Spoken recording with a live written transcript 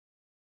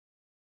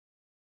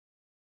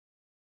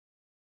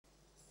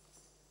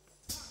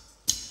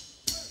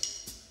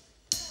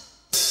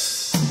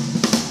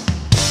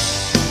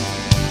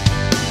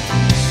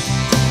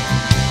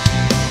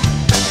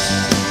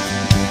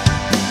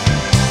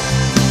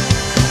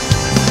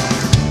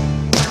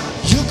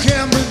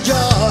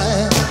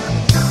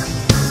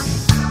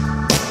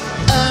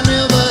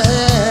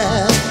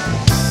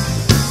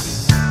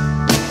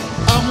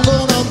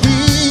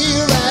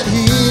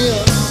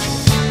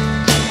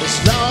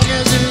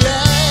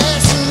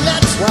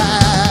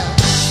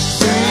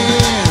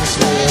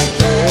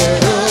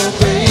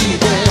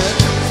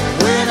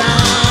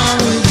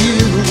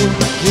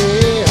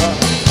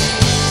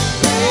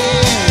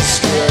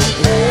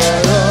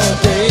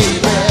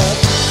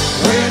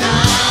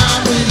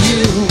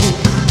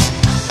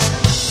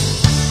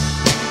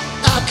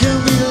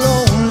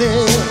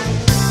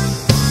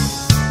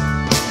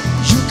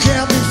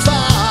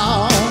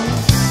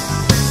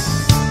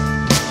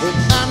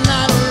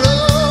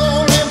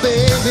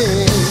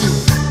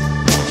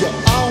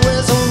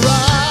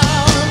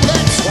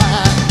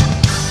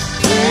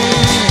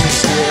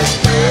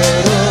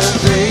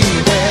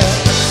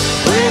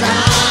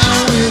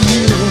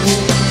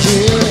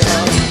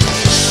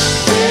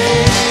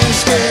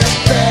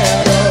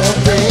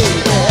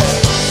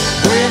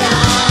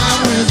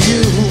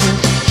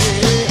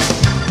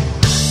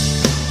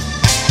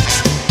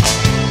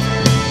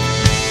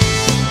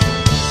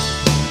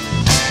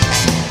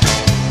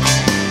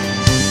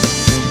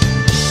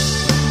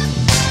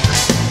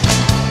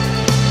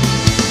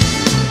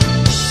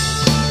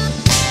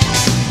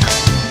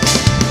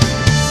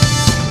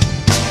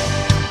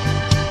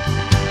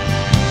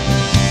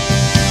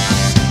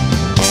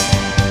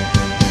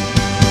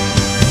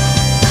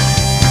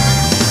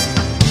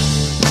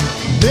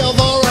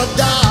Never a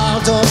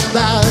doubt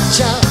about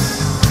you.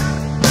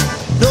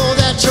 Know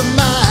that you're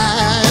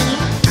mine.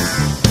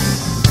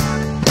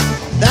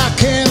 I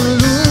can't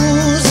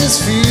lose this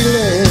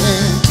feeling.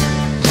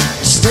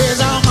 It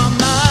stays on my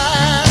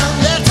mind.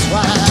 That's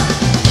why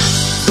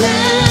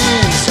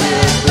things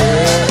get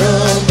better,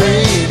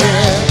 baby,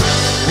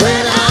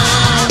 when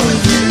I'm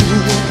with you.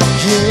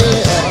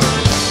 Yeah,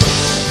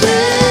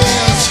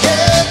 things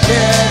get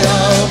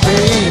better,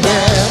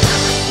 baby,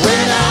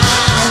 when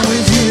I'm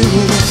with you.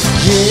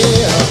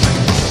 Yeah.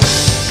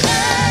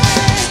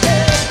 Things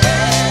get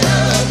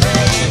better,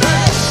 baby,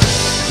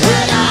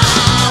 when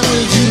I'm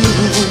with you.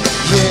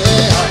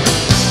 Yeah.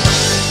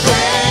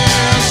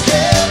 Things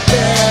get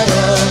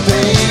better,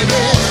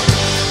 baby,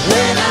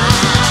 when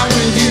I'm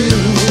with you.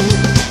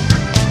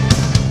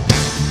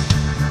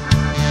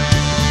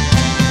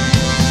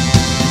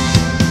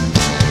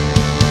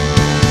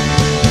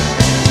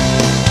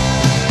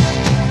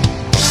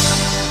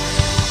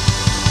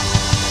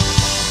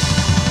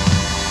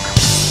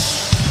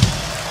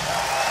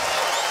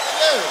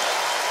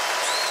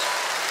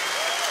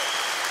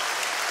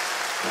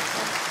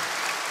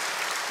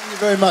 Thank you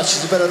very much.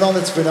 It's been an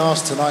honour to be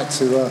asked tonight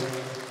to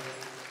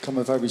come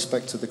and pay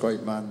respect to the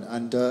great man.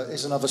 And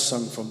here's another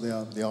song from the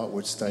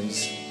Artwoods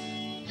days.